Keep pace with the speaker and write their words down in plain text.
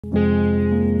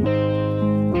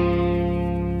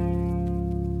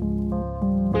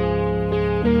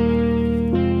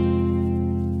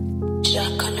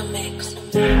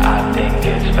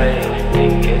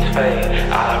think it's fate.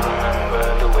 I remember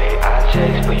the way I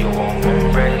chase, but you won't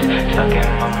embrace. Stuck in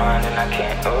my mind and I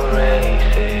can't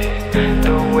erase it.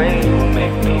 The way you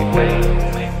make me feel,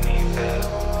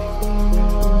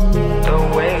 the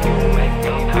way you make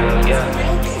me feel, yeah.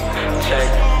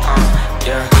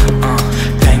 Check,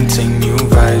 painting new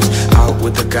vibes, out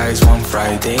with the guys one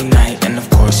Friday night, and of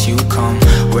course you come.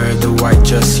 Wear the white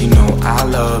dress you know I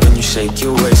love, and you shake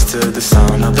your waist to the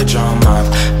sound of the drum.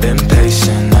 I've been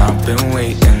patient, I've been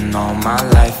waiting all my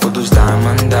life for those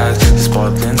diamond eyes, the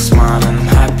sparkling smile, and I'm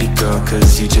happy girl,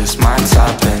 cause you just my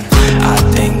type. And I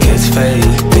think it's fate,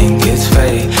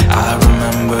 I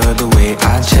remember the way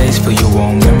I chase, but you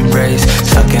won't embrace.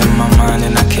 Stuck in my mind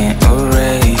and I can't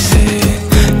erase it.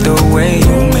 The way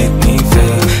you make me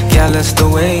feel, yeah, that's the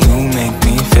way you make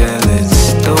me feel.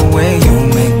 It's the way you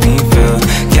make me feel,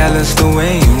 yeah, that's the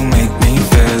way you make me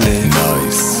feel it.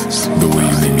 Nice, the way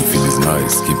you make me feel is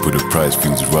nice. Can't put a price,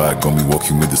 feels right, got me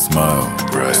walking with a smile.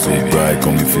 So bright,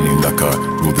 got me feeling like I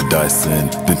roll the dice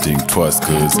and didn't think twice.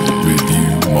 Cause with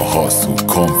you, my heart's so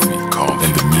comfy,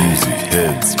 and the music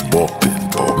heads bopping.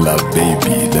 Like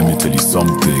baby, let me tell you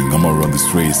something, I'ma run this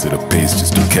race at a pace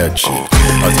just to catch it.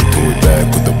 As I throw it back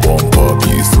with the bumper,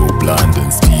 being so blind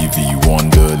and Stevie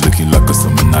Wonder, looking like a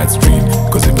summer night's dream.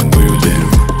 Cause even though you're little,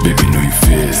 baby know you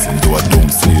fierce, and though I don't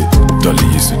see it,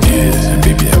 darling you so dear. And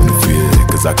baby have no fear,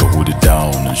 cause I can hold it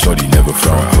down, and shorty never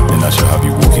frown. And I shall have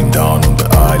you walking down on the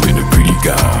aisle in a pretty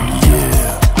gown,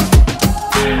 yeah.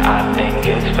 I think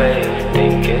it's fate,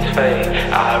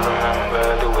 I remember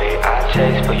the way I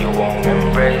chase, but you won't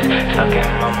embrace. Stuck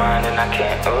in my mind and I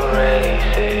can't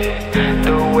erase it.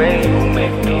 The way you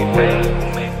make me feel,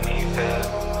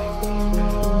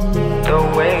 the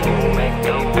way you make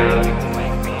me feel.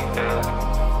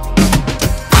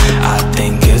 I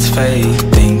think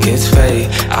it's fate,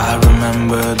 I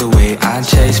remember the way I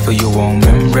chase, but you won't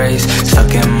embrace.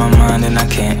 Stuck in my mind and I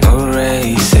can't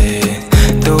erase it.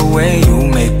 The way you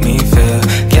make me feel,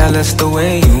 yeah, that's the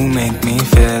way you make me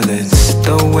feel. It's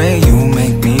the way you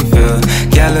make me feel,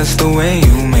 yeah, that's the way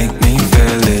you make me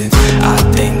feel it. I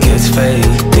think it's fate,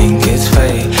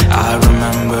 I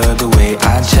remember the way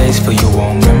I chase, but you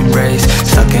won't embrace.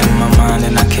 Stuck in my mind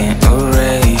and I can't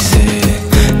erase it.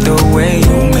 The way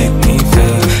you make me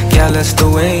feel, yeah, that's the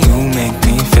way you make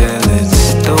me feel.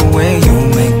 It's the way you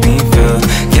make me feel,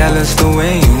 yeah, that's the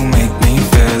way you